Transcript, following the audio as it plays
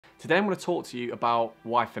Today I'm going to talk to you about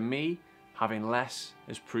why for me, having less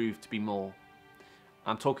has proved to be more.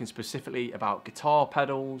 I'm talking specifically about guitar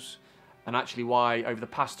pedals and actually why over the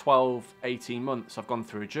past 12-18 months I've gone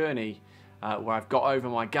through a journey where I've got over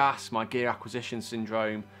my gear acquisition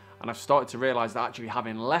syndrome, and I've started to realise that actually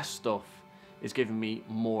having less stuff is giving me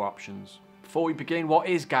more options. Before we begin, what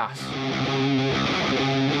is gas?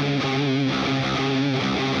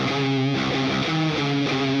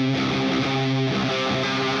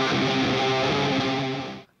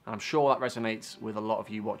 I'm sure that resonates with a lot of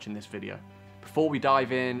you watching this video. Before we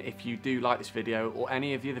dive in, if you do like this video or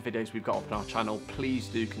any of the other videos we've got up on our channel, please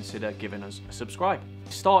do consider giving us a subscribe.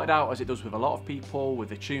 It started out as it does with a lot of people,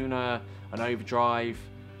 with a tuner, an overdrive.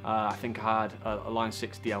 I think I had a Line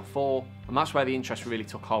 6 DL4, and that's where the interest really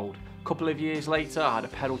took hold. A couple of years later, I had a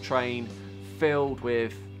pedal train filled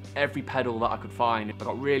with every pedal that I could find. I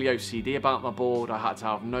got really OCD about my board. I had to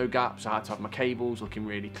have no gaps, I had to have my cables looking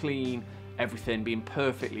really clean, everything being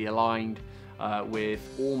perfectly aligned with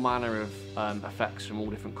all manner of effects from all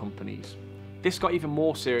different companies. This got even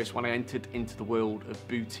more serious when I entered into the world of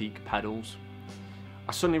boutique pedals.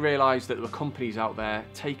 I suddenly realised that there were companies out there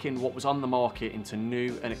taking what was on the market into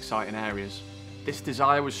new and exciting areas. This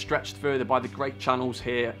desire was stretched further by the great channels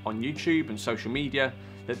here on YouTube and social media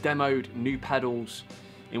that demoed new pedals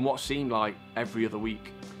in what seemed like every other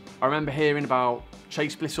week. I remember hearing about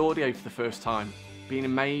Chase Bliss Audio for the first time, being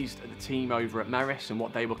amazed at the team over at Meris and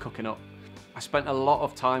what they were cooking up. I spent a lot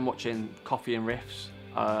of time watching Coffee and Riffs,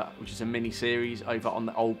 which is a mini-series over on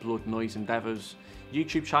the Old Blood Noise Endeavours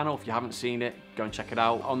YouTube channel. If you haven't seen it, go and check it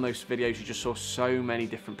out. On those videos you just saw so many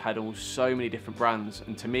different pedals, so many different brands,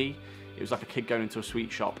 and to me it was like a kid going into a sweet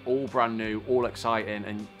shop, all brand new, all exciting,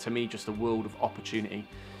 and to me just a world of opportunity.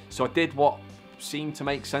 So I did what seemed to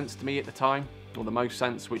make sense to me at the time, or the most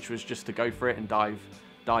sense, which was just to go for it and dive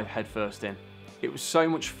headfirst in. It was so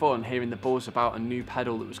much fun hearing the buzz about a new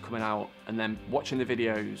pedal that was coming out, and then watching the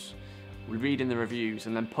videos, reading the reviews,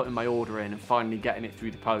 and then putting my order in and finally getting it through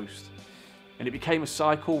the post. And it became a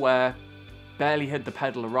cycle where barely had the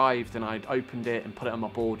pedal arrived and I'd opened it and put it on my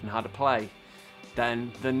board and had a play.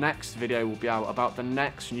 Then the next video will be out about the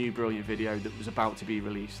next new brilliant video that was about to be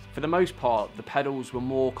released. For the most part, the pedals were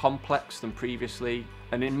more complex than previously,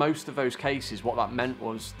 and in most of those cases what that meant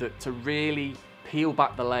was that to really peel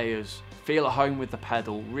back the layers, feel at home with the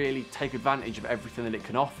pedal, really take advantage of everything that it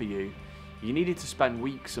can offer you, you needed to spend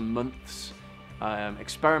weeks and months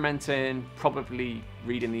experimenting, probably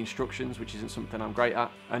reading the instructions, which isn't something I'm great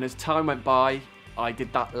at. And as time went by, I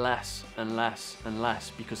did that less and less and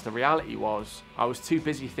less, because the reality was I was too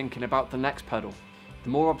busy thinking about the next pedal. The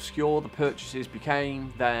more obscure the purchases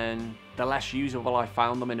became, then the less usable I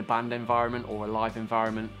found them in a band environment or a live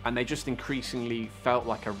environment, and they just increasingly felt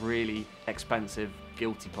like a really expensive,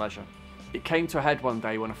 guilty pleasure. It came to a head one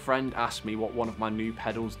day when a friend asked me what one of my new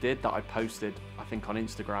pedals did that I posted, I think on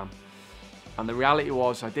Instagram. And the reality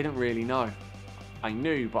was I didn't really know. I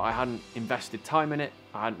knew, but I hadn't invested time in it,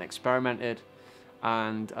 I hadn't experimented,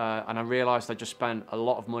 and I realised I just spent a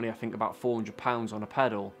lot of money, I think about £400 on a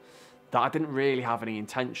pedal that I didn't really have any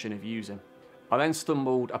intention of using. I then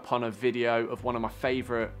stumbled upon a video of one of my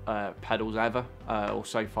favourite pedals ever, or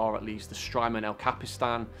so far at least, the Strymon El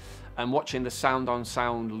Capistan, and watching the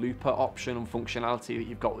sound-on-sound looper option and functionality that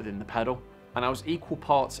you've got within the pedal. And I was equal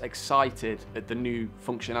parts excited at the new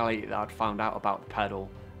functionality that I'd found out about the pedal,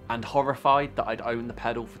 and horrified that I'd owned the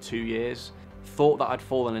pedal for 2 years, thought that I'd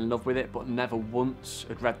fallen in love with it, but never once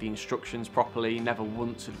had read the instructions properly, never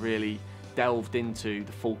once had really delved into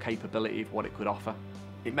the full capability of what it could offer.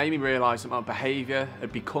 It made me realise that my behaviour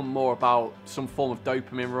had become more about some form of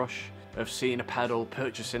dopamine rush, of seeing a pedal,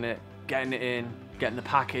 purchasing it, getting it in, getting the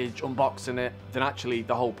package, unboxing it, than actually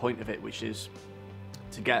the whole point of it, which is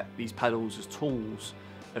to get these pedals as tools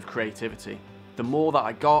of creativity. The more that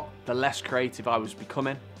I got, the less creative I was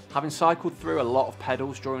becoming. Having cycled through a lot of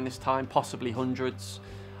pedals during this time, possibly hundreds,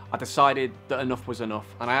 I decided that enough was enough,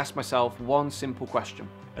 and I asked myself one simple question.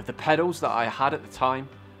 Of the pedals that I had at the time,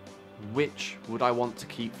 which would I want to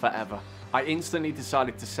keep forever? I instantly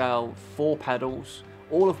decided to sell 4 pedals,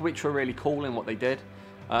 all of which were really cool in what they did,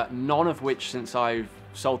 none of which, since I've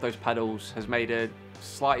sold those pedals, has made a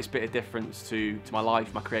slightest bit of difference to my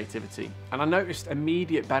life, my creativity. And I noticed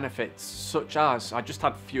immediate benefits, such as I just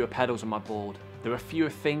had fewer pedals on my board. There were fewer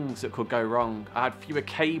things that could go wrong. I had fewer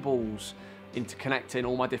cables interconnecting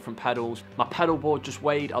all my different pedals. My pedal board just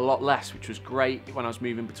weighed a lot less, which was great when I was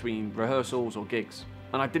moving between rehearsals or gigs.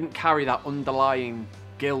 And I didn't carry that underlying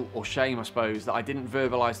guilt or shame, I suppose, that I didn't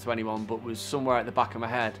verbalise to anyone but was somewhere at the back of my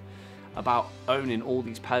head about owning all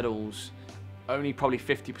these pedals only probably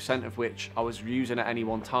 50% of which I was using at any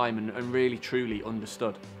one time and really truly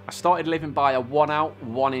understood. I started living by a 1 out,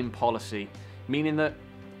 1 in policy, meaning that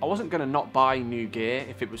I wasn't going to not buy new gear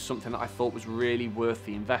if it was something that I thought was really worth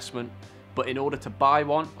the investment, but in order to buy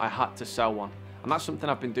one, I had to sell one. And that's something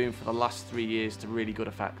I've been doing for the last 3 years to really good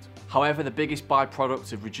effect. However, the biggest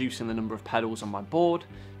byproduct of reducing the number of pedals on my board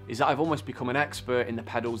is that I've almost become an expert in the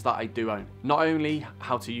pedals that I do own. Not only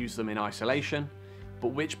how to use them in isolation, but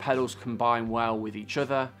which pedals combine well with each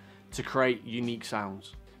other to create unique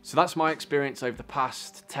sounds. So that's my experience over the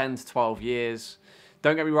past 10 to 12 years.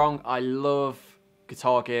 Don't get me wrong, I love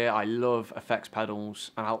guitar gear, I love effects pedals,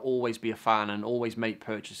 and I'll always be a fan and always make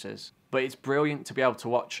purchases. But it's brilliant to be able to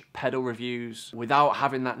watch pedal reviews without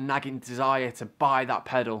having that nagging desire to buy that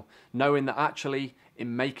pedal, knowing that actually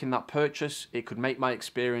in making that purchase, it could make my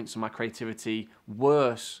experience and my creativity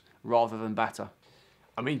worse rather than better.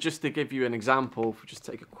 I mean, just to give you an example, if we just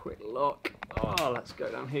take a quick look. Oh, let's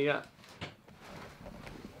go down here.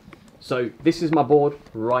 So this is my board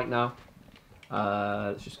right now.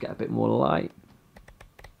 Let's just get a bit more light.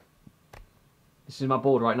 This is my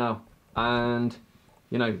board right now. And,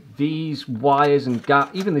 you know, these wires and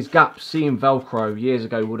gaps, even these gaps, seeing Velcro years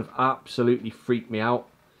ago would have absolutely freaked me out.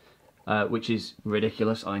 Which is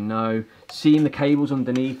ridiculous, I know. Seeing the cables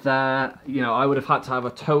underneath there, you know, I would have had to have a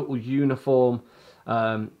total uniform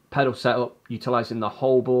pedal setup utilising the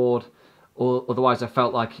whole board, or otherwise I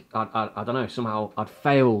felt like I don't know, somehow I'd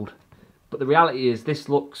failed. But the reality is this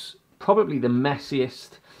looks probably the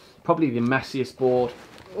messiest board.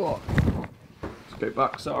 Oh, let's go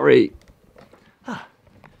back, sorry.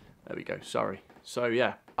 There we go, sorry. So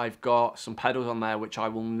yeah, I've got some pedals on there which I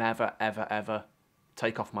will never ever ever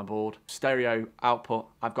take off my board. Stereo output,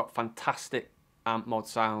 I've got fantastic amp mod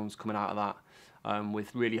sounds coming out of that,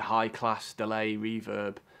 with really high class delay,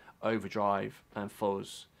 reverb, overdrive and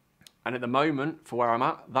fuzz. And at the moment, for where I'm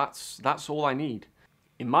at, that's all I need.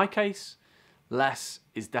 In my case, less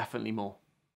is definitely more.